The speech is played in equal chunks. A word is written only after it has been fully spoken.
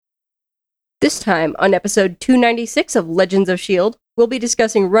This time, on episode 296 of Legends of S.H.I.E.L.D., we'll be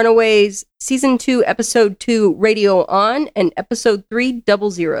discussing Runaways, Season 2, Episode 2, Radio On, and Episode 3,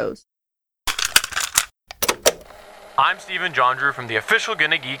 Double Zeros. I'm Stephen John Drew from the official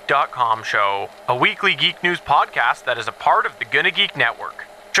GonnaGeek.com show, a weekly geek news podcast that is a part of the Gonna Geek Network,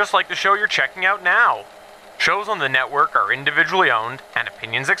 just like the show you're checking out now. Shows on the network are individually owned, and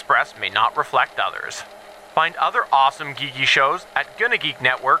opinions expressed may not reflect others. Find other awesome geeky shows at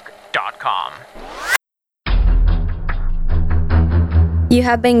GonnaGeekNetwork.com. You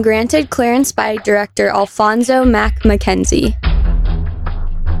have been granted clearance by director Alfonso Mack Mackenzie.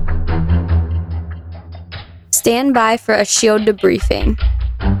 Stand by for a S.H.I.E.L.D. debriefing.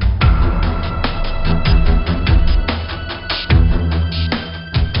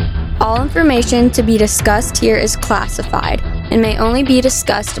 All information to be discussed here is classified and may only be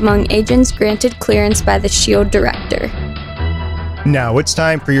discussed among agents granted clearance by the S.H.I.E.L.D. director. Now it's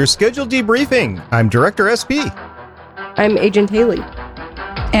time for your scheduled debriefing. I'm Director SP. I'm Agent Haley.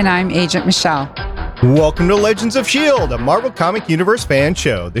 And I'm Agent Michelle. Welcome to Legends of S.H.I.E.L.D., a Marvel Comic Universe fan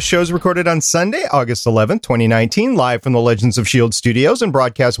show. The show is recorded on Sunday, August 11th, 2019, live from the Legends of S.H.I.E.L.D. studios and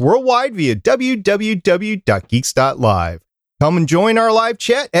broadcast worldwide via www.geeks.live. Come and join our live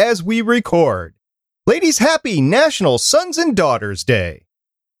chat as we record. Ladies, happy National Sons and Daughters Day.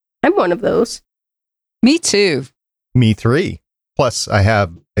 I'm one of those. Me too. Me three. Plus, I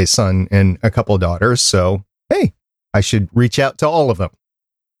have a son and a couple of daughters, so hey, I should reach out to all of them.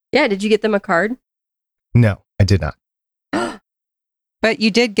 Yeah, did you get them a card? No, I did not. But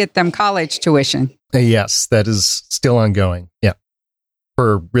you did get them college tuition. Yes, that is still ongoing. Yeah.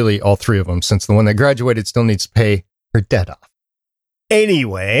 For really all three of them, since the one that graduated still needs to pay her debt off.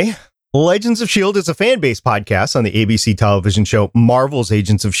 Anyway, Legends of S.H.I.E.L.D. is a fan-based podcast on the ABC television show Marvel's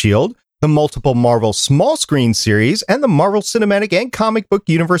Agents of S.H.I.E.L.D., the multiple Marvel small screen series, and the Marvel cinematic and comic book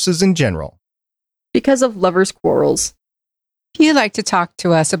universes in general. Because of lovers' quarrels. If you'd like to talk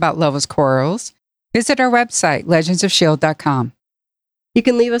to us about lovers' quarrels, visit our website, legendsofshield.com. You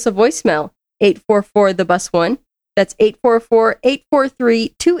can leave us a voicemail, 844-THE-BUS-1. That's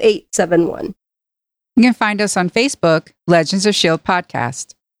 844-843-2871. You can find us on Facebook, Legends of S.H.I.E.L.D.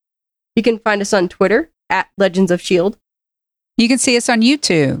 Podcast. You can find us on Twitter, @Legends of S.H.I.E.L.D. You can see us on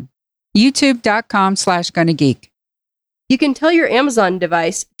YouTube, youtube.com/GonnaGeek. You can tell your Amazon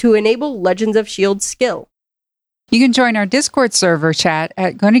device to enable Legends of S.H.I.E.L.D. skill. You can join our Discord server chat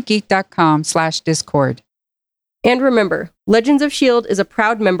at GonnaGeek.com/Discord. And remember, Legends of S.H.I.E.L.D. is a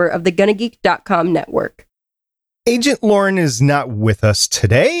proud member of the GonnaGeek.com network. Agent Lauren is not with us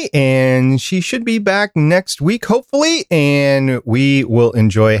today, and she should be back next week, hopefully, and we will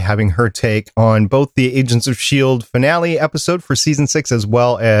enjoy having her take on both the Agents of S.H.I.E.L.D. finale episode for Season 6, as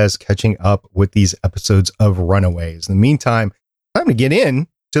well as catching up with these episodes of Runaways. In the meantime, time to get in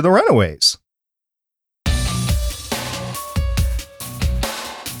to the Runaways.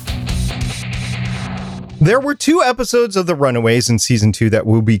 There were 2 episodes of The Runaways in Season 2 that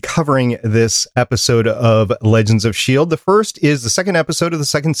we'll be covering this episode of Legends of S.H.I.E.L.D. The first is the second episode of the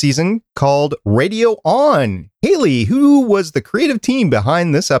second season called Radio On. Haley, who was the creative team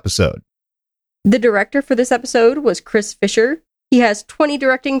behind this episode? The director for this episode was Chris Fisher. He has 20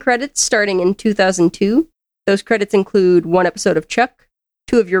 directing credits starting in 2002. Those credits include 1 episode of Chuck,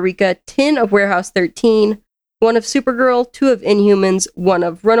 2 of Eureka, 10 of Warehouse 13, 1 of Supergirl, 2 of Inhumans, 1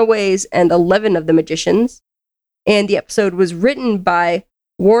 of Runaways, and 11 of The Magicians. And the episode was written by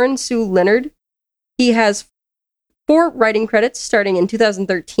Warren Sue Leonard. He has 4 writing credits starting in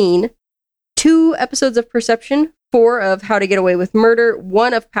 2013, 2 episodes of Perception, 4 of How to Get Away with Murder,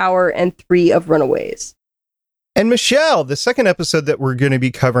 1 of Power, and 3 of Runaways. And Michelle, the second episode that we're going to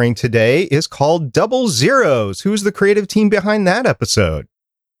be covering today is called Double Zeros. Who's the creative team behind that episode?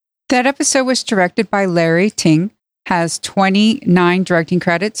 That episode was directed by Larry Ting, has 29 directing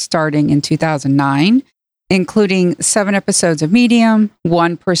credits starting in 2009, including 7 episodes of Medium,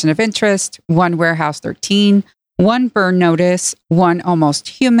 1 Person of Interest, 1 Warehouse 13, 1 Burn Notice, 1 Almost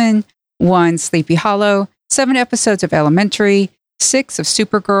Human, 1 Sleepy Hollow, 7 episodes of Elementary, 6 of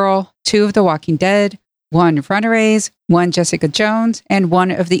Supergirl, 2 of The Walking Dead, 1 Runaways, 1 Jessica Jones, and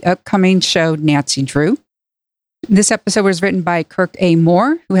 1 of the upcoming show Nancy Drew. This episode was written by Kirk A.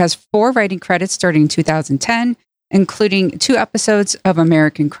 Moore, who has 4 writing credits starting in 2010, including 2 episodes of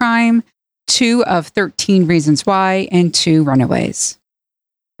American Crime, 2 of 13 Reasons Why, and 2 Runaways.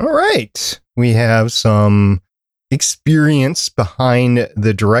 All right. We have some experience behind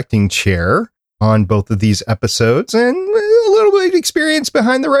the directing chair on both of these episodes, and a little bit of experience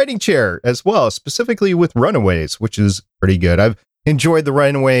behind the writing chair as well, specifically with Runaways, which is pretty good. I've enjoyed the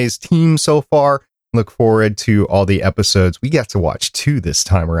Runaways team so far. Look forward to all the episodes. We got to watch 2 this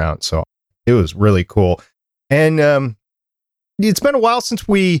time around, so It was really cool. And it's been a while since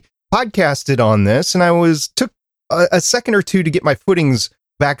we podcasted on this, and I took a second or two to get my footings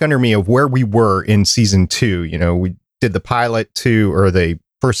back under me of where we were in season 2. You know, we did the pilot or the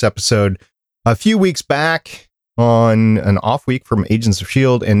first episode a few weeks back on an off week from Agents of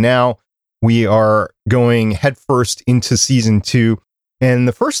S.H.I.E.L.D. And now we are going headfirst into season 2. And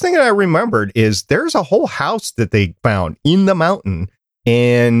the first thing that I remembered is there's a whole house that they found in the mountain,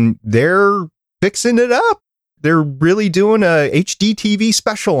 and they're fixing it up. They're really doing a HD TV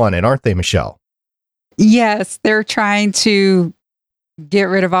special on it, aren't they, Michelle? Yes, they're trying to get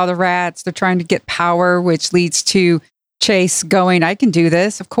rid of all the rats. They're trying to get power, which leads to Chase going, I can do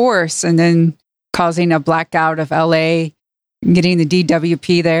this, of course, and then causing a blackout of LA, getting the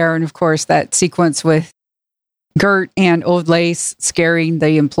DWP there, and of course that sequence with Gert and Old Lace scaring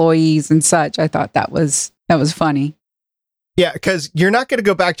the employees and such. I thought that was funny. Yeah, because you're not going to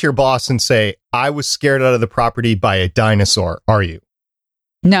go back to your boss and say, I was scared out of the property by a dinosaur, are you?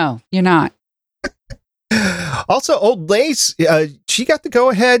 No, you're not. Also, Old Lace, she got the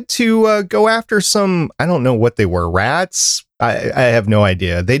go-ahead to go after some, I don't know what they were, rats? I have no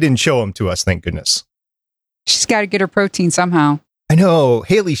idea. They didn't show them to us, thank goodness. She's got to get her protein somehow. I know.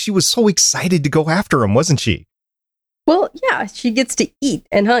 Haley, she was so excited to go after them, wasn't she? Well, yeah, she gets to eat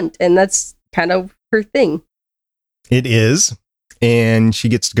and hunt, and that's kind of her thing. It is. And she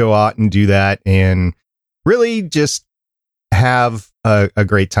gets to go out and do that and really just have a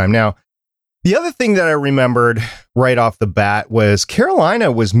great time. Now, the other thing that I remembered right off the bat was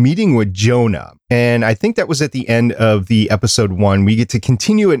Carolina was meeting with Jonah. And I think that was at the end of the episode 1. We get to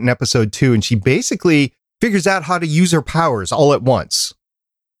continue it in episode 2. And she basically figures out how to use her powers all at once.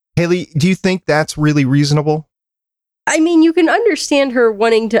 Haley, do you think that's really reasonable? I mean, you can understand her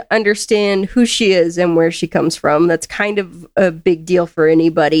wanting to understand who she is and where she comes from. That's kind of a big deal for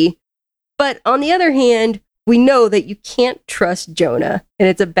anybody. But on the other hand, we know that you can't trust Jonah, and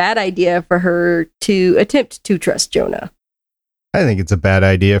it's a bad idea for her to attempt to trust Jonah. I think it's a bad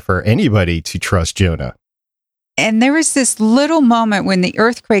idea for anybody to trust Jonah. And there was this little moment when the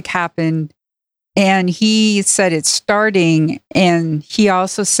earthquake happened, and he said it's starting, and he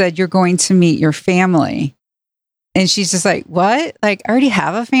also said, you're going to meet your family. And she's just like, what? Like, I already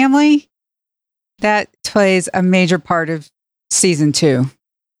have a family? That plays a major part of season 2.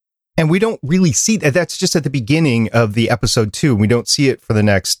 And we don't really see that. That's just at the beginning of the episode 2. We don't see it for the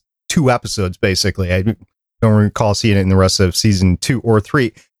next 2 episodes, basically. I don't recall seeing it in the rest of season 2 or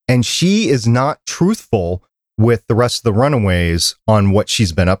 3. And she is not truthful with the rest of the Runaways on what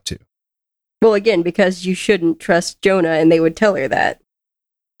she's been up to. Well, again, because you shouldn't trust Jonah, and they would tell her that.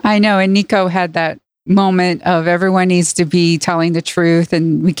 I know. And Nico had that moment of everyone needs to be telling the truth,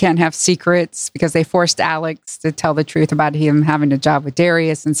 and we can't have secrets because they forced Alex to tell the truth about him having a job with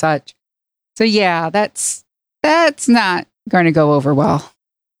Darius and such. So yeah, that's not going to go over well.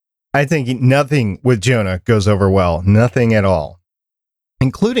 I think nothing with Jonah goes over well. Nothing at all.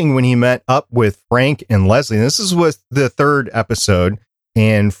 Including when he met up with Frank and Leslie. This is with the 3rd episode.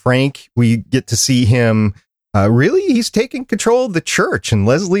 And Frank, we get to see him really, he's taking control of the church, and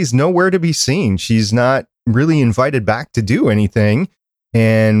Leslie's nowhere to be seen. She's not really invited back to do anything.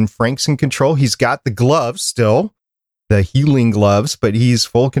 And Frank's in control. He's got the gloves still, the healing gloves, but he's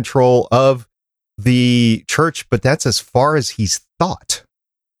full control of the church. But that's as far as he's thought.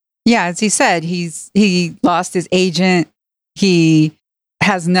 Yeah, as he said, he lost his agent. He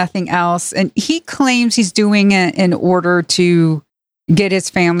has nothing else. And he claims he's doing it in order to get his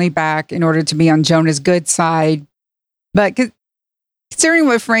family back, in order to be on Jonah's good side. But considering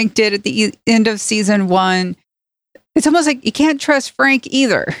what Frank did at the end of season 1, it's almost like you can't trust Frank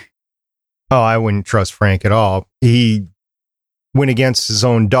either. Oh, I wouldn't trust Frank at all. He went against his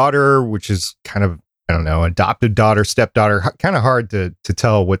own daughter, which is kind of, I don't know, adopted daughter, stepdaughter. Kind of hard to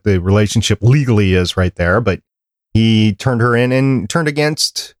tell what the relationship legally is right there. But he turned her in and turned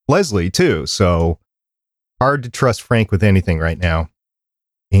against Leslie too. So hard to trust Frank with anything right now.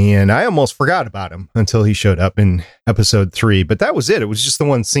 And I almost forgot about him until he showed up in episode 3. But that was it. It was just the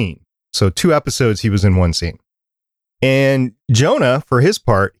one scene. So 2 episodes, he was in one scene. And Jonah, for his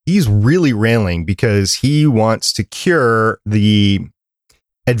part, he's really railing because he wants to cure the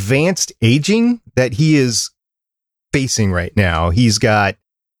advanced aging that he is facing right now. He's got,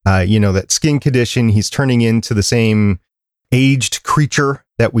 that skin condition. He's turning into the same aged creature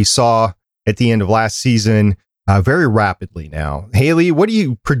that we saw at the end of last season. Very rapidly now. Haley, what do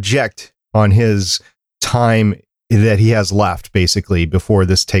you project on his time that he has left, basically, before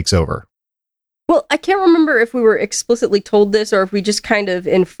this takes over? Well, I can't remember if we were explicitly told this or if we just kind of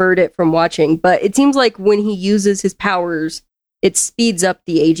inferred it from watching, but it seems like when he uses his powers, it speeds up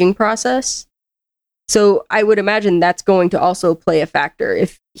the aging process. So I would imagine that's going to also play a factor.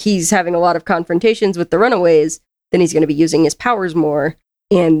 If he's having a lot of confrontations with the Runaways, then he's going to be using his powers more,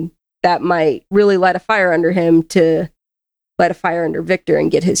 and that might really light a fire under him to light a fire under Victor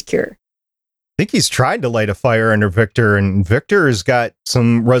and get his cure. I think he's tried to light a fire under Victor, and Victor has got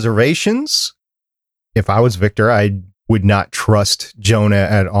some reservations. If I was Victor, I would not trust Jonah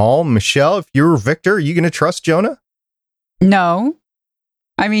at all. Michelle, if you were Victor, are you going to trust Jonah? No.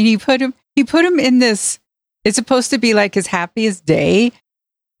 I mean, he put him in this, it's supposed to be like his happiest day,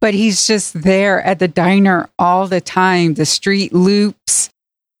 but he's just there at the diner all the time. The street loops.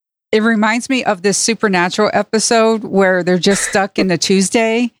 It reminds me of this Supernatural episode where they're just stuck in the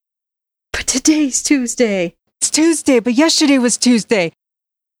Tuesday. But today's Tuesday. It's Tuesday, but yesterday was Tuesday.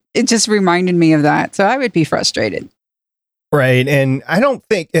 It just reminded me of that. So I would be frustrated. Right. And I don't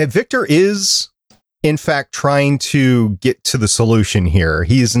think Victor is, in fact, trying to get to the solution here.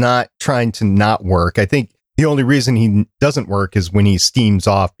 He's not trying to not work. I think the only reason he doesn't work is when he steams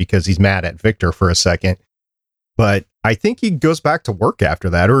off because he's mad at Victor for a second. But I think he goes back to work after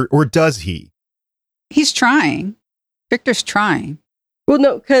that, or does he? He's trying. Victor's trying. Well,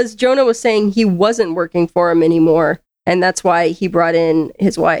 no, because Jonah was saying he wasn't working for him anymore, and that's why he brought in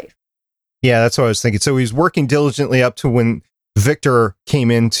his wife. Yeah, that's what I was thinking. So he's working diligently up to when Victor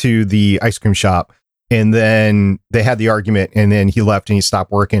came into the ice cream shop, and then they had the argument, and then he left and he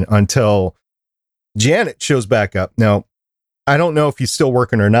stopped working until Janet shows back up. Now, I don't know if he's still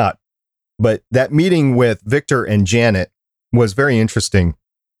working or not, but that meeting with Victor and Janet was very interesting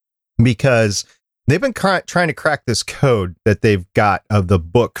because they've been trying to crack this code that they've got of the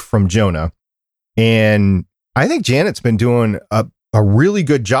book from Jonah. And I think Janet's been doing a really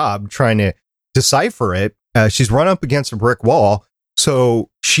good job trying to decipher it. She's run up against a brick wall. So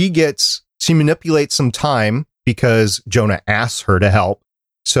she manipulates some time because Jonah asks her to help.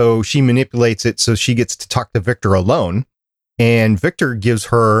 So she manipulates it so she gets to talk to Victor alone. And Victor gives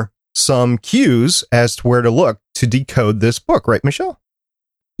her some cues as to where to look to decode this book. Right, Michelle?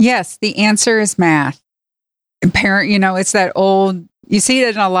 Yes, the answer is math. It's that old, you see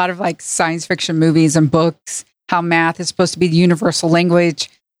it in a lot of like science fiction movies and books, how math is supposed to be the universal language,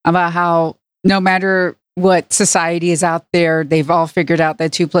 about how no matter what society is out there, they've all figured out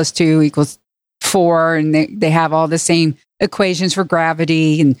that 2 + 2 = 4, and they have all the same equations for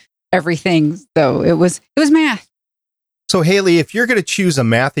gravity and everything. So it was math. So Haley, if you're going to choose a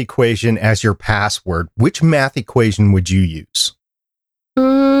math equation as your password, which math equation would you use?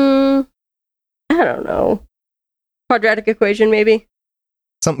 I don't know. Quadratic equation, maybe?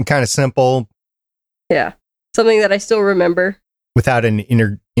 Something kind of simple. Yeah. Something that I still remember. Without an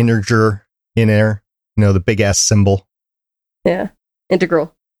integer in there. The big ass symbol. Yeah.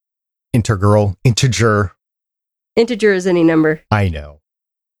 Integer. Integer is any number. I know.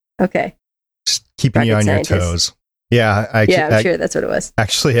 Okay. Just keeping you on your toes. Yeah. I'm sure that's what it was.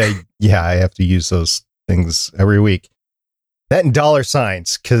 Actually, I have to use those things every week. That and dollar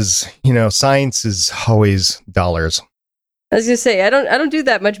signs, because, science is always dollars. I was going to say, I don't do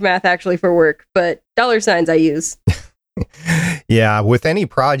that much math actually for work, but dollar signs I use. Yeah, with any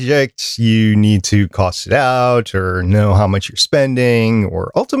project, you need to cost it out or know how much you're spending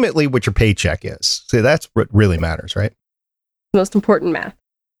or ultimately what your paycheck is. So that's what really matters, right? Most important math.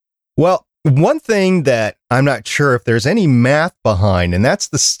 Well, one thing that I'm not sure if there's any math behind, and that's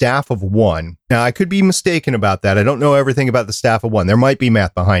the staff of one. Now, I could be mistaken about that. I don't know everything about the staff of one. There might be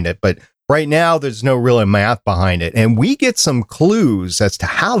math behind it, but right now there's no real math behind it. And we get some clues as to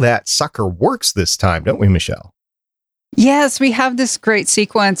how that sucker works this time, don't we, Michelle? Yes, we have this great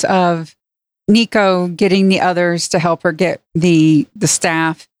sequence of Nico getting the others to help her get the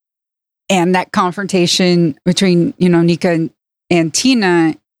staff, and that confrontation between, Nico and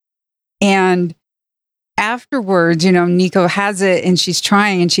Tina. And afterwards, Nico has it and she's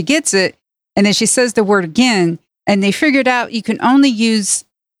trying and she gets it. And then she says the word again. And they figured out you can only use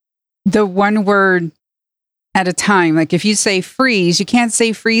the one word at a time. Like if you say freeze, you can't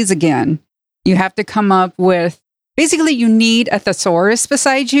say freeze again. You have to come up with, basically you need a thesaurus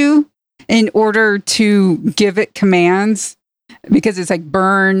beside you in order to give it commands, because it's like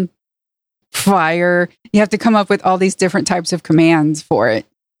burn, fire. You have to come up with all these different types of commands for it.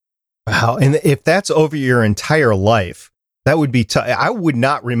 Wow. And if that's over your entire life, that would be I would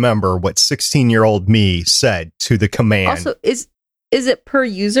not remember what 16-year-old me said to the command. Also, is it per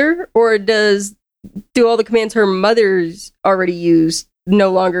user, or do all the commands her mother's already used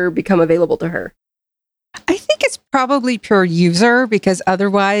no longer become available to her? I think it's probably per user, because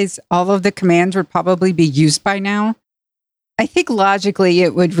otherwise all of the commands would probably be used by now. I think logically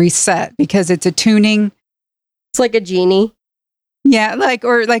it would reset because it's a tuning. It's like a genie. Yeah, like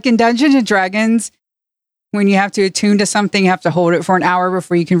in Dungeons and Dragons, when you have to attune to something, you have to hold it for an hour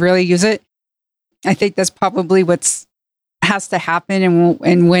before you can really use it. I think that's probably what's has to happen.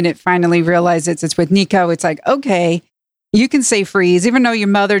 And when it finally realizes it's with Nico, it's like, okay, you can say freeze, even though your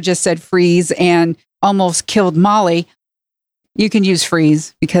mother just said freeze and almost killed Molly. You can use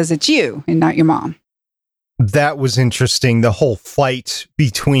freeze because it's you and not your mom. That was interesting. The whole fight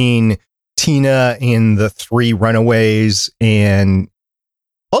between Tina and the three runaways, and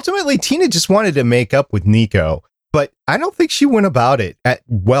ultimately Tina just wanted to make up with Nico, but I don't think she went about it at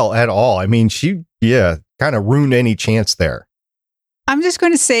all. I mean, she kind of ruined any chance there. I'm just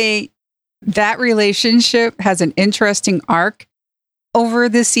going to say that relationship has an interesting arc over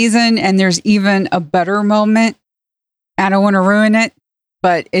this season, and there's even a better moment. I don't want to ruin it,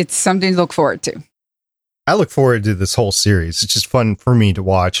 but it's something to look forward to. I look forward to this whole series. It's just fun for me to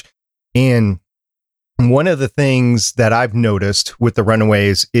watch. And one of the things that I've noticed with the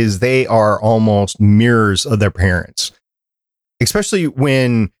Runaways is they are almost mirrors of their parents, especially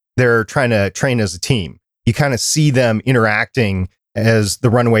when they're trying to train as a team. You kind of see them interacting as the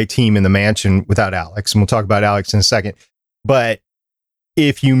runaway team in the mansion without Alex. And we'll talk about Alex in a second. But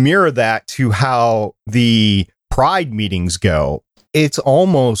if you mirror that to how the Pride meetings go, it's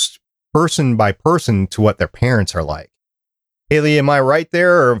almost person by person to what their parents are like. Haley, am I right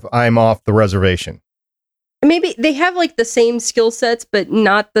there, or I'm off the reservation? Maybe they have like the same skill sets, but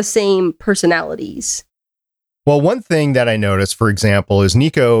not the same personalities. Well, one thing that I noticed, for example, is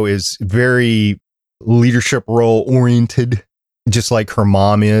Nico is very leadership role oriented, just like her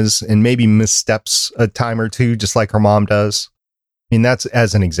mom is, and maybe missteps a time or two, just like her mom does. I mean, that's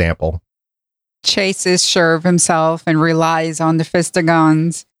as an example. Chase is sure of himself and relies on the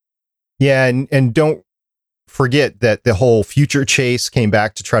Fistigons. Yeah, and don't forget that the whole future Chase came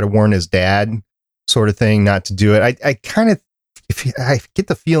back to try to warn his dad, sort of thing, not to do it. I get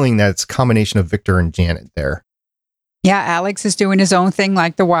the feeling that it's a combination of Victor and Janet there. Yeah, Alex is doing his own thing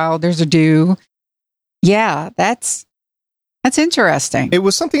like the Wilders do. Yeah, that's interesting. It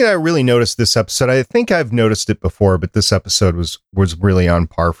was something that I really noticed this episode. I think I've noticed it before, but this episode was really on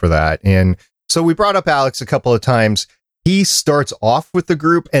par for that. And so we brought up Alex a couple of times. He starts off with the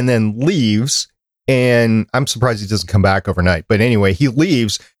group and then leaves. And I'm surprised he doesn't come back overnight. But anyway, he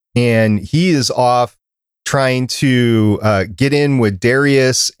leaves and he is off trying to get in with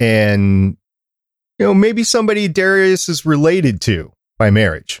Darius and, maybe somebody Darius is related to by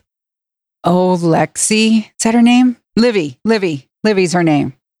marriage. Oh, Lexi. Is that her name? Livy. Livy's her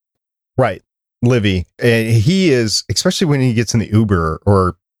name. Right. Livy. And he is, especially when he gets in the Uber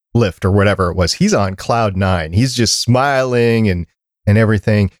or Lyft or whatever it was, he's on cloud nine. He's just smiling and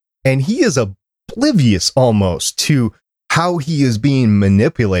everything. And he is oblivious almost to how he is being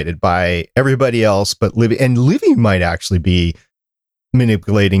manipulated by everybody else but Livy. And Livy might actually be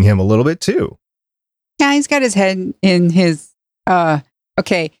manipulating him a little bit too. Yeah, he's got his head in his,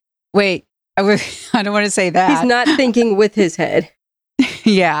 okay, wait, I don't want to say that. He's not thinking with his head.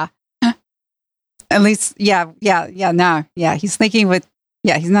 Yeah. At least, yeah, he's thinking with,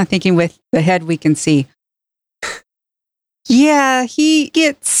 he's not thinking with the head we can see. Yeah, he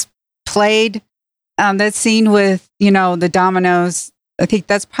gets played. That scene with, the dominoes, I think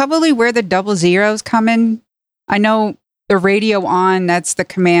that's probably where the 00s come in. I know the radio on, that's the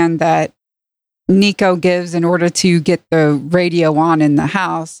command that Nico gives in order to get the radio on in the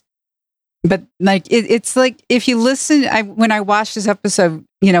house. But like, it's like, if you listen, when I watched this episode,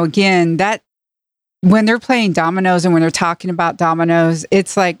 again, that when they're playing dominoes and when they're talking about dominoes,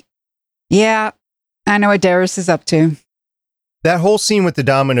 it's like, yeah, I know what Darius is up to. That whole scene with the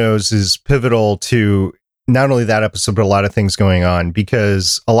dominoes is pivotal to not only that episode, but a lot of things going on,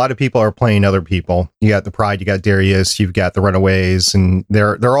 because a lot of people are playing other people. You got the Pride, you got Darius, you've got the Runaways, and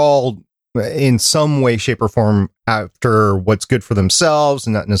they're all in some way, shape, or form after what's good for themselves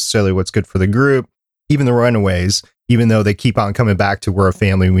and not necessarily what's good for the group. Even the Runaways, even though they keep on coming back to we're a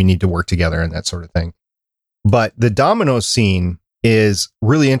family, we need to work together and that sort of thing. But the domino scene is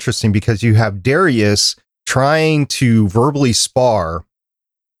really interesting because you have Darius trying to verbally spar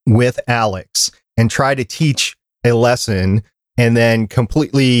with Alex and try to teach a lesson and then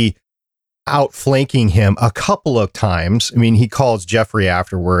completely outflanking him a couple of times. I mean, he calls Jeffrey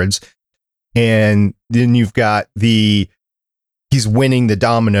afterwards. And then you've got he's winning the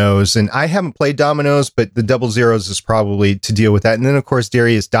dominoes, and I haven't played dominoes, but the 00s is probably to deal with that. And then of course,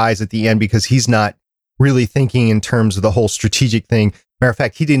 Darius dies at the end because he's not really thinking in terms of the whole strategic thing. Matter of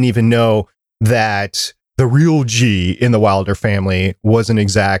fact, he didn't even know that the real G in the Wilder family wasn't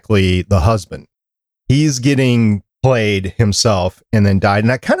exactly the husband. He's getting played himself and then died.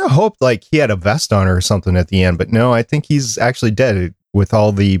 And I kind of hoped like he had a vest on or something at the end, but no, I think he's actually dead with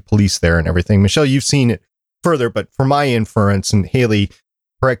all the police there and everything. Michelle, you've seen it further, but for my inference, and Haley,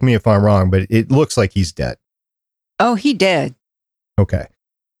 correct me if I'm wrong, but it looks like he's dead. Oh, he did. Okay.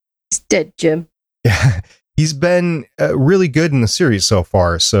 He's dead, Jim. Yeah. He's been really good in the series so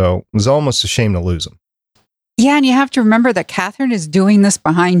far, so it was almost a shame to lose him. Yeah, and you have to remember that Catherine is doing this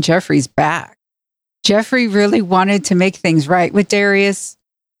behind Jeffrey's back. Jeffrey really wanted to make things right with Darius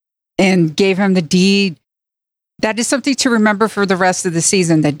and gave him the deed. That is something to remember for the rest of the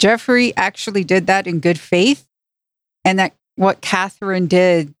season, that Jeffrey actually did that in good faith, and that what Catherine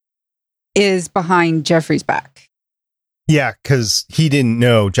did is behind Jeffrey's back. Yeah, because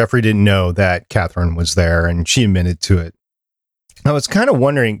Jeffrey didn't know that Catherine was there, and she admitted to it. I was kind of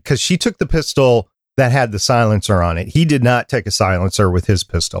wondering, because she took the pistol that had the silencer on it. He did not take a silencer with his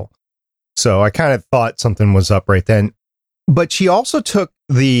pistol. So I kind of thought something was up right then. But she also took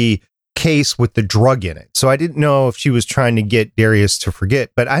the case with the drug in it. So I didn't know if she was trying to get Darius to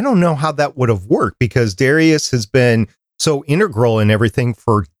forget, but I don't know how that would have worked, because Darius has been so integral in everything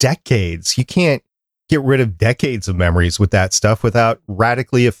for decades. You can't get rid of decades of memories with that stuff without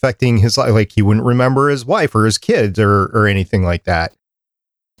radically affecting his life. Like he wouldn't remember his wife or his kids or anything like that.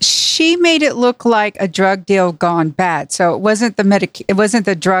 She made it look like a drug deal gone bad. So it wasn't it wasn't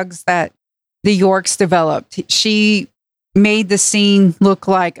the drugs that the Yorks developed. She made the scene look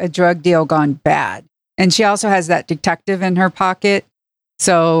like a drug deal gone bad. And she also has that detective in her pocket.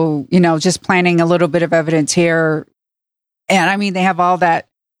 So, just planting a little bit of evidence here. And I mean, they have all that.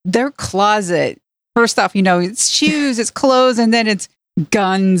 Their closet, first off, it's shoes, it's clothes, and then it's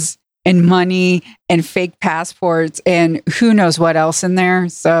guns and money and fake passports and who knows what else in there.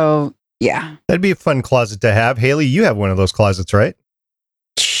 So, yeah. That'd be a fun closet to have. Haley, you have one of those closets, right?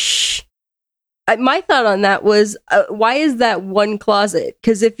 My thought on that was, why is that one closet?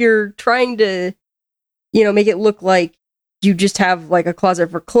 Because if you're trying to, make it look like you just have like a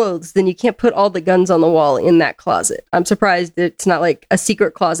closet for clothes, then you can't put all the guns on the wall in that closet. I'm surprised it's not like a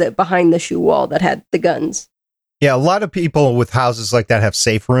secret closet behind the shoe wall that had the guns. Yeah, a lot of people with houses like that have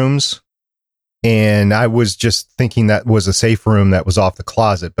safe rooms. And I was just thinking that was a safe room that was off the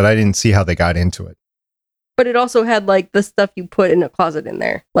closet, but I didn't see how they got into it. But it also had like the stuff you put in a closet in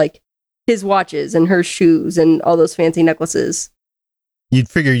there, like his watches and her shoes and all those fancy necklaces. You'd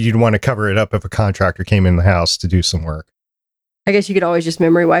figure you'd want to cover it up if a contractor came in the house to do some work. I guess you could always just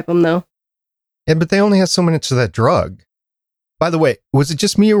memory wipe them, though. Yeah, but they only have so much of that drug. By the way, was it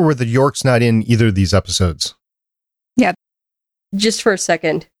just me or were the Yorks not in either of these episodes? Yeah. Just for a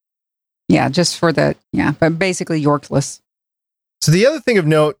second. Yeah, just for that. Yeah, but basically Yorkless. So the other thing of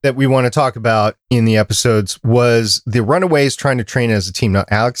note that we want to talk about in the episodes was the Runaways trying to train as a team. Now,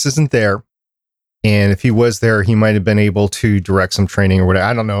 Alex isn't there. And if he was there, he might have been able to direct some training or whatever.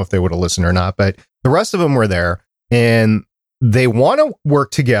 I don't know if they would have listened or not, but the rest of them were there. And they want to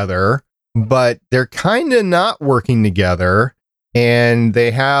work together, but they're kind of not working together. And they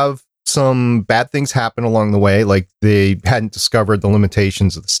have some bad things happen along the way. Like they hadn't discovered the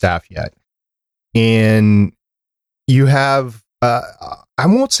limitations of the staff yet. And you have, I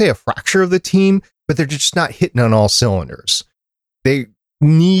won't say a fracture of the team, but they're just not hitting on all cylinders. They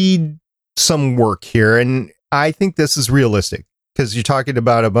need some work here. And I think this is realistic because you're talking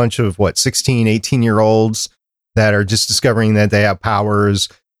about a bunch of 16, 18-year-olds that are just discovering that they have powers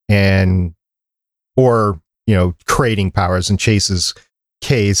or creating powers in Chase's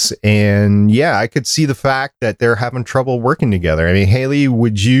case. And yeah, I could see the fact that they're having trouble working together. I mean, Haley,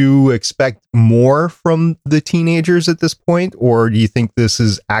 would you expect more from the teenagers at this point? Or do you think this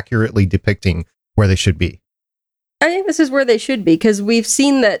is accurately depicting where they should be? I think this is where they should be, because we've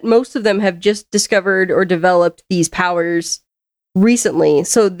seen that most of them have just discovered or developed these powers recently.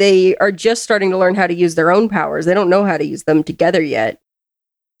 So they are just starting to learn how to use their own powers. They don't know how to use them together yet.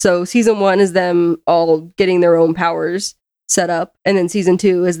 So season 1 is them all getting their own powers set up. And then season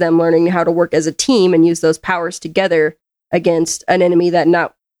 2 is them learning how to work as a team and use those powers together against an enemy that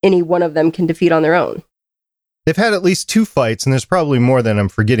not any one of them can defeat on their own. They've had at least 2 fights, and there's probably more than I'm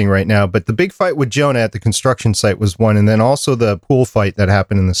forgetting right now, but the big fight with Jonah at the construction site was one, and then also the pool fight that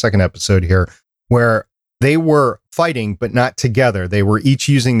happened in the second episode here, where they were fighting, but not together. They were each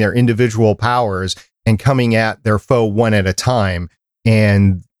using their individual powers and coming at their foe one at a time,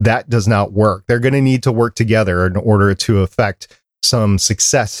 and that does not work. They're going to need to work together in order to affect some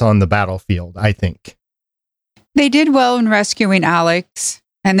success on the battlefield, I think. They did well in rescuing Alex,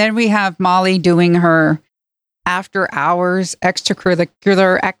 and then we have Molly doing her after hours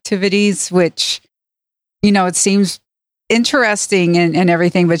extracurricular activities, which, it seems interesting and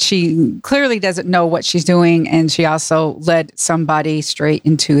everything, but she clearly doesn't know what she's doing. And she also led somebody straight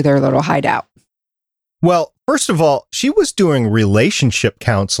into their little hideout. Well, first of all, she was doing relationship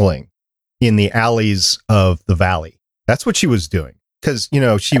counseling in the alleys of the valley. That's what she was doing. Because,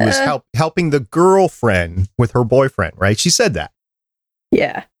 she was helping the girlfriend with her boyfriend, right? She said that.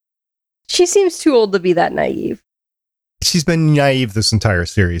 Yeah. She seems too old to be that naive. She's been naive this entire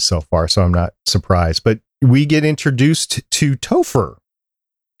series so far, so I'm not surprised. But we get introduced to Topher.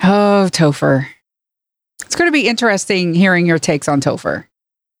 Oh, Topher. It's going to be interesting hearing your takes on Topher.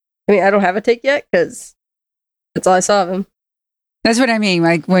 I mean, I don't have a take yet because that's all I saw of him. That's what I mean.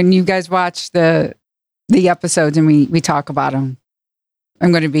 Like when you guys watch the episodes and we talk about him, I'm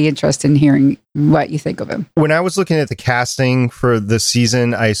going to be interested in hearing what you think of him. When I was looking at the casting for this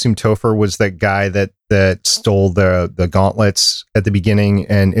season, I assumed Topher was that guy that stole the gauntlets at the beginning,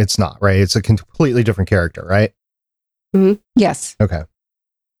 and it's not, right? It's a completely different character, right? Mm-hmm. Yes. Okay.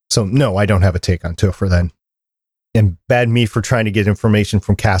 So, no, I don't have a take on Topher then. And bad me for trying to get information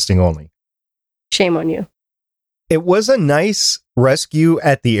from casting only. Shame on you. It was a nice rescue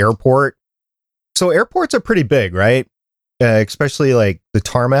at the airport. So airports are pretty big, right? Especially like the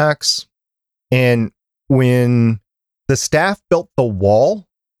tarmacs. And when the staff built the wall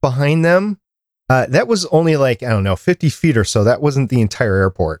behind them, that was only 50 feet or so. That wasn't the entire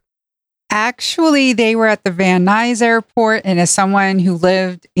airport. Actually, they were at the Van Nuys airport. And as someone who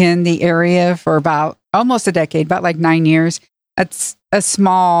lived in the area for about almost a decade, about 9 years, it's a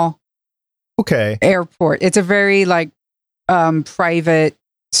small airport. It's a very private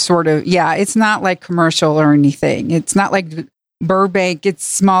sort of, it's not like commercial or anything. It's not like Burbank. It's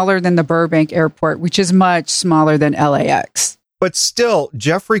smaller than the Burbank airport, which is much smaller than LAX. But still,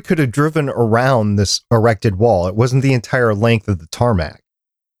 Jeffrey could have driven around this erected wall. It wasn't the entire length of the tarmac.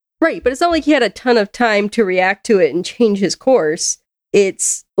 Right, but it's not like he had a ton of time to react to it and change his course.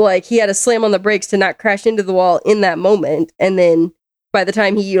 It's like he had to slam on the brakes to not crash into the wall in that moment. And then by the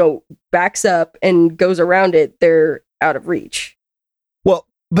time he, backs up and goes around it, they're out of reach. Well,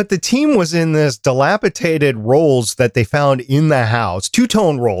 but the team was in this dilapidated rolls that they found in the house.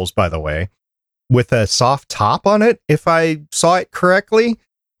 Two-tone rolls, by the way, with a soft top on it, if I saw it correctly.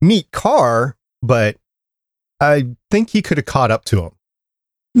 Neat car, but I think he could have caught up to him.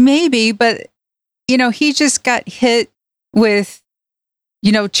 Maybe, but, he just got hit with,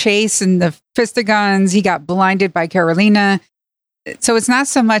 Chase and the fistiguns. He got blinded by Carolina. So it's not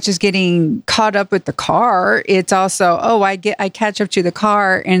so much as getting caught up with the car. It's also, I catch up to the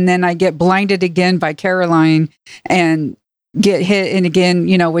car and then I get blinded again by Caroline and get hit. And again,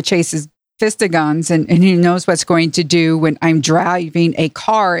 with Chase's fistiguns and who knows what's going to do when I'm driving a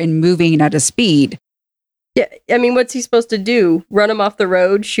car and moving at a speed. Yeah. I mean, what's he supposed to do? Run him off the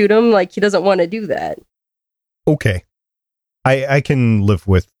road, shoot him? He doesn't want to do that. Okay. I can live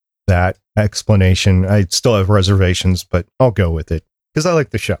with that explanation. I still have reservations, but I'll go with it because I like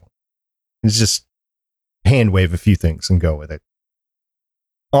the show. It's just hand wave a few things and go with it.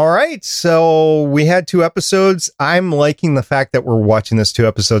 All right. So we had 2 episodes. I'm liking the fact that we're watching this 2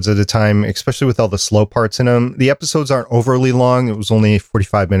 episodes at a time, especially with all the slow parts in them. The episodes aren't overly long. It was only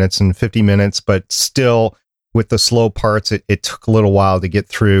 45 minutes and 50 minutes, but still with the slow parts, it took a little while to get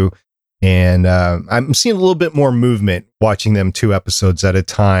through. And I'm seeing a little bit more movement watching them 2 episodes at a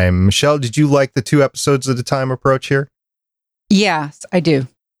time. Michelle, did you like the 2 episodes at a time approach here? Yes, I do.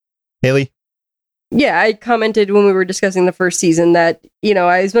 Haley? Yeah, I commented when we were discussing the first season that,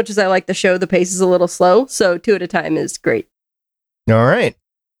 as much as I like the show, the pace is a little slow. So 2 at a time is great. All right.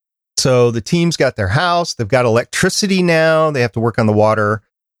 So the team's got their house. They've got electricity now. They have to work on the water.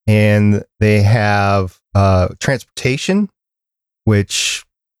 And they have transportation, which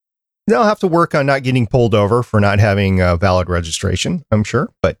they'll have to work on not getting pulled over for not having a valid registration, I'm sure.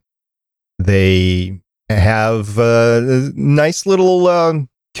 But they have a nice little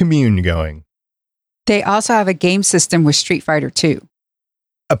commune going. They also have a game system with Street Fighter 2.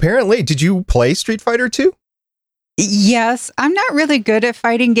 Apparently, did you play Street Fighter 2? Yes, I'm not really good at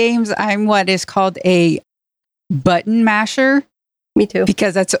fighting games. I'm what is called a button masher. Me too.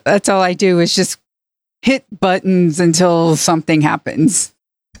 Because that's all I do is just hit buttons until something happens.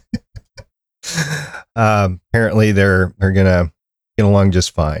 Apparently they're gonna get along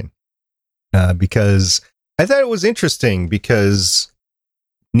just fine. Because I thought it was interesting because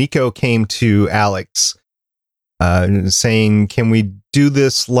Nico came to Alex saying, "Can we do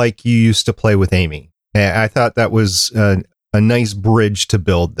this like you used to play with Amy?" And I thought that was a nice bridge to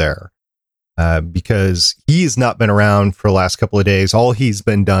build there. Because he has not been around for the last couple of days. All he's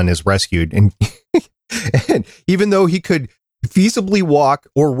been done is rescued. And even though he could feasibly walk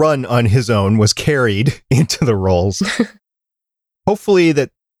or run on his own, was carried into the roles. hopefully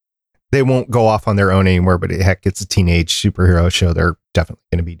that they won't go off on their own anymore, but heck, it's a teenage superhero show. They're definitely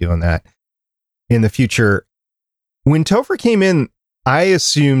going to be doing that in the future. When Topher came in, I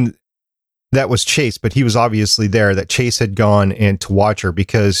assumed that was Chase, but he was obviously there, that Chase had gone in to watch her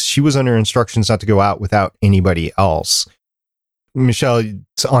because she was under instructions not to go out without anybody else. Michelle,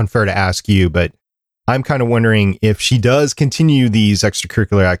 it's unfair to ask you, but I'm kind of wondering if she does continue these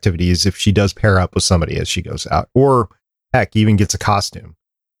extracurricular activities, if she does pair up with somebody as she goes out, or heck, even gets a costume.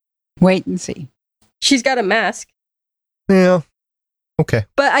 Wait and see. She's got a mask. Yeah. Okay.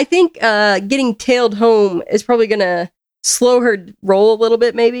 But I think getting tailed home is probably going to slow her roll a little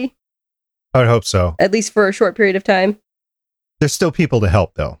bit, maybe. I would hope so. At least for a short period of time. There's still people to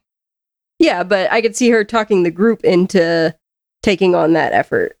help, though. Yeah, but I could see her talking the group into taking on that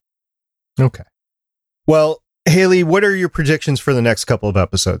effort. Okay. Well, Haley, what are your predictions for the next couple of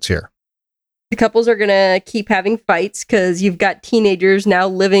episodes here? The couples are going to keep having fights because you've got teenagers now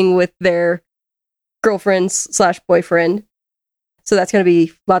living with their girlfriends/boyfriend. So that's going to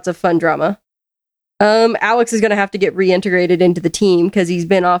be lots of fun drama. Alex is going to have to get reintegrated into the team because he's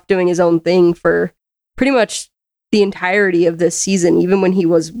been off doing his own thing for pretty much the entirety of this season. Even when he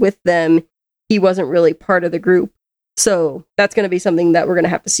was with them, he wasn't really part of the group. So that's going to be something that we're going to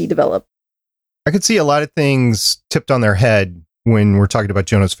have to see develop. I could see a lot of things tipped on their head when we're talking about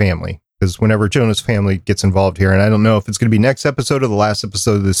Jonah's family, because whenever Jonah's family gets involved here, and I don't know if it's going to be next episode or the last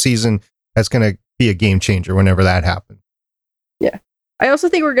episode of the season, that's going to be a game changer whenever that happens. Yeah. I also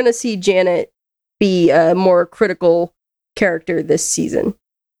think we're going to see Janet be a more critical character this season.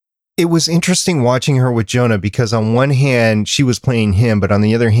 It was interesting watching her with Jonah because on one hand, she was playing him, but on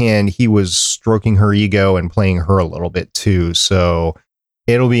the other hand, he was stroking her ego and playing her a little bit too. So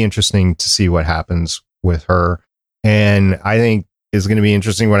it'll be interesting to see what happens with her. And I think it's going to be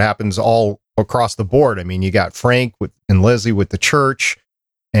interesting what happens all across the board. I mean, you got Frank and Leslie with the church,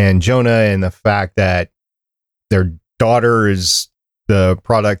 and Jonah and the fact that their daughter is the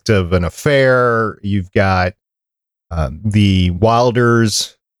product of an affair. You've got the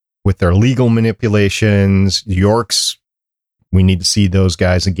Wilders with their legal manipulations. Yorks, we need to see those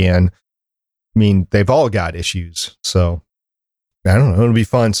guys again. I mean, they've all got issues. So I don't know. It'll be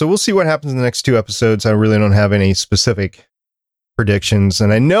fun. So we'll see what happens in the next two episodes. I really don't have any specific predictions.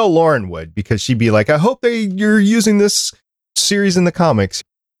 And I know Lauren would, because she'd be like, I hope you're using this series in the comics.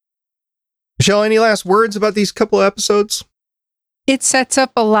 Michelle, any last words about these couple of episodes? It sets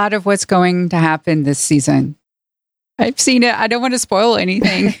up a lot of what's going to happen this season. I've seen it. I don't want to spoil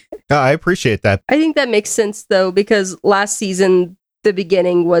anything. I appreciate that. I think that makes sense, though, because last season, the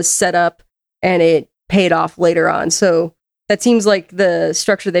beginning was set up and it paid off later on. So that seems like the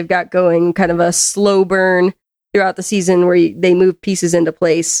structure they've got going, kind of a slow burn throughout the season where they move pieces into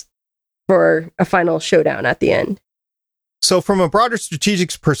place for a final showdown at the end. So from a broader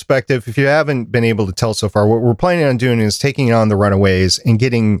strategic perspective, if you haven't been able to tell so far, what we're planning on doing is taking on the Runaways and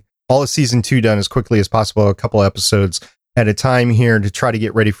getting all of season 2 done as quickly as possible, a couple episodes at a time here, to try to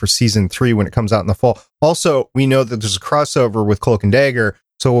get ready for season 3 when it comes out in the fall. Also, we know that there's a crossover with Cloak and Dagger,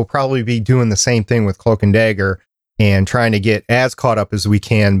 so we'll probably be doing the same thing with Cloak and Dagger and trying to get as caught up as we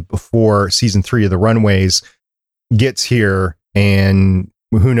can before season 3 of the Runaways gets here. And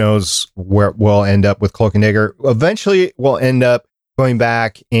who knows where we'll end up with Cloak and Dagger. Eventually, we'll end up going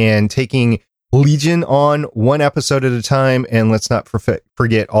back and taking Legion on one episode at a time. And let's not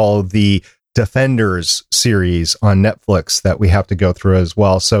forget all of the Defenders series on Netflix that we have to go through as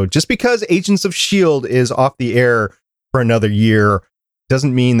well. So just because Agents of S.H.I.E.L.D. is off the air for another year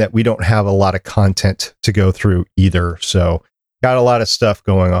doesn't mean that we don't have a lot of content to go through either. So got a lot of stuff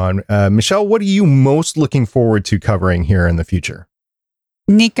going on. Michelle, what are you most looking forward to covering here in the future?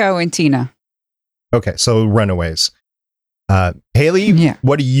 Nico and Tina. Okay, so Runaways. Haley,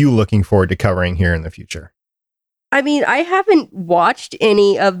 What are you looking forward to covering here in the future? I mean, I haven't watched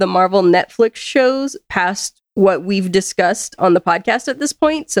any of the Marvel Netflix shows past what we've discussed on the podcast at this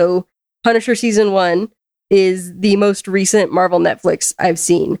point. So Punisher Season 1 is the most recent Marvel Netflix I've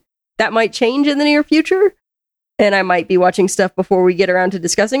seen. That might change in the near future, and I might be watching stuff before we get around to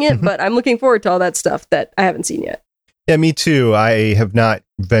discussing it, but I'm looking forward to all that stuff that I haven't seen yet. Yeah, me too. I have not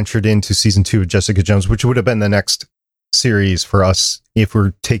ventured into season 2 of Jessica Jones, which would have been the next series for us if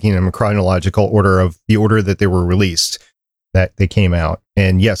we're taking them in chronological order of the order that they were released, that they came out.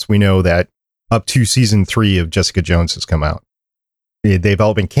 And yes, we know that up to season 3 of Jessica Jones has come out. They've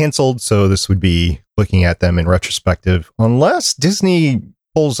all been canceled, so this would be looking at them in retrospective, unless Disney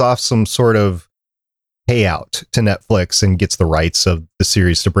pulls off some sort of payout to Netflix and gets the rights of the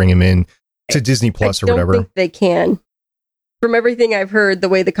series to bring them in to Disney Plus or whatever. I don't think they can. From everything I've heard, the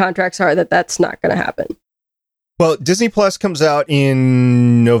way the contracts are, that's not going to happen. Well, Disney Plus comes out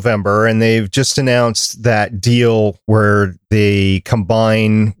in November, and they've just announced that deal where they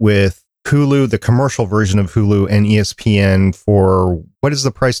combine with Hulu, the commercial version of Hulu, and ESPN for, what is the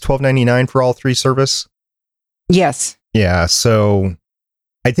price, $12.99 for all three service? Yes. Yeah, so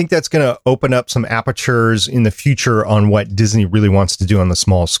I think that's going to open up some apertures in the future on what Disney really wants to do on the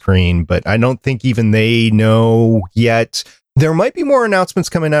small screen, but I don't think even they know yet. There might be more announcements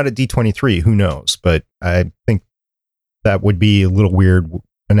coming out at D23, who knows, but I think that would be a little weird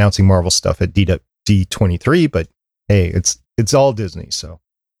announcing Marvel stuff at D23, but hey, it's all Disney, so.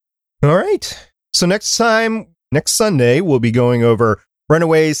 All right. So next Sunday, we'll be going over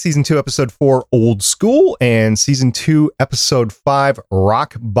Runaways Season 2, Episode 4, Old School, and Season 2, Episode 5,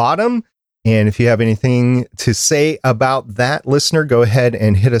 Rock Bottom. And if you have anything to say about that, listener, go ahead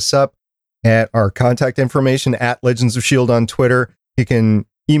and hit us up at our contact information at Legends of S.H.I.E.L.D. on Twitter. You can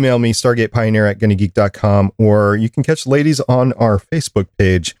email me, StargatePioneer@gunnageek.com, or you can catch ladies on our Facebook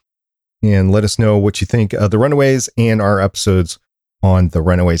page and let us know what you think of the Runaways and our episodes on the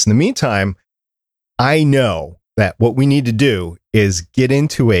Runaways. In the meantime, I know that what we need to do is get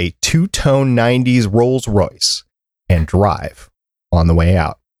into a two-tone 90s Rolls Royce and drive on the way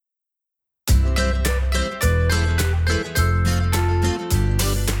out.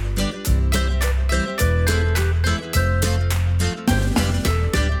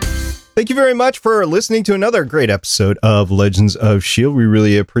 Thank you very much for listening to another great episode of Legends of S.H.I.E.L.D. We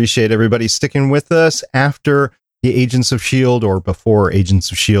really appreciate everybody sticking with us after the Agents of S.H.I.E.L.D. or before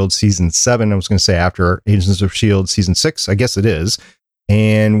Agents of S.H.I.E.L.D. Season 7. I was going to say after Agents of S.H.I.E.L.D. Season 6. I guess it is.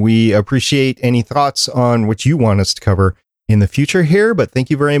 And we appreciate any thoughts on what you want us to cover in the future here. But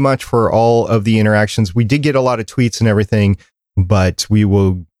thank you very much for all of the interactions. We did get a lot of tweets and everything, but we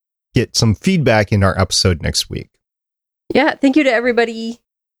will get some feedback in our episode next week. Yeah, thank you to everybody,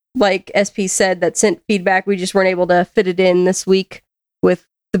 like SP said, that sent feedback. We just weren't able to fit it in this week with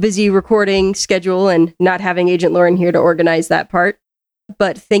the busy recording schedule and not having Agent Lauren here to organize that part.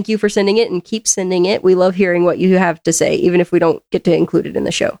 But thank you for sending it and keep sending it. We love hearing what you have to say, even if we don't get to include it in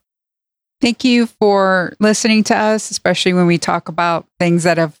the show. Thank you for listening to us, especially when we talk about things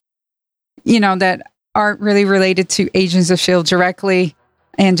that have, that aren't really related to Agents of S.H.I.E.L.D. directly,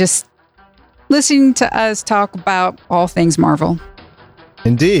 and just listening to us talk about all things Marvel.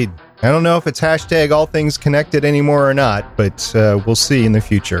 Indeed. I don't know if it's hashtag all things connected anymore or not, but we'll see in the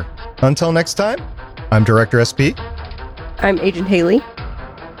future. Until next time, I'm Director SP. I'm Agent Haley.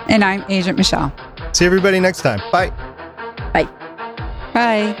 And I'm Agent Michelle. See everybody next time. Bye. Bye.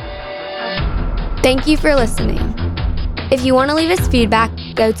 Bye. Thank you for listening. If you want to leave us feedback,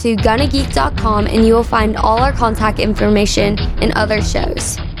 go to gunnageek.com and you will find all our contact information and other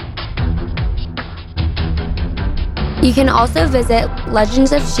shows. You can also visit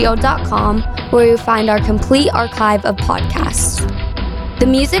legendsofshield.com, where you'll find our complete archive of podcasts. The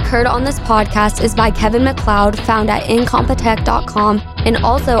music heard on this podcast is by Kevin MacLeod, found at incompetech.com, and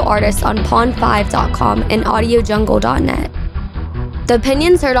also artists on pond5.com and audiojungle.net. The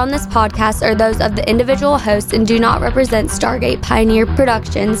opinions heard on this podcast are those of the individual hosts and do not represent Stargate Pioneer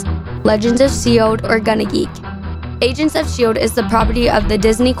Productions, Legends of S.H.I.E.L.D., or Gonna Geek. Agents of S.H.I.E.L.D. is the property of the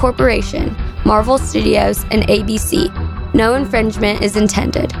Disney Corporation, Marvel Studios, and ABC. No infringement is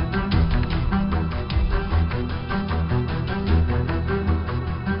intended.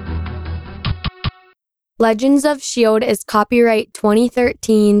 Legends of S.H.I.E.L.D. is copyright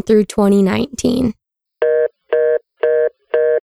 2013 through 2019.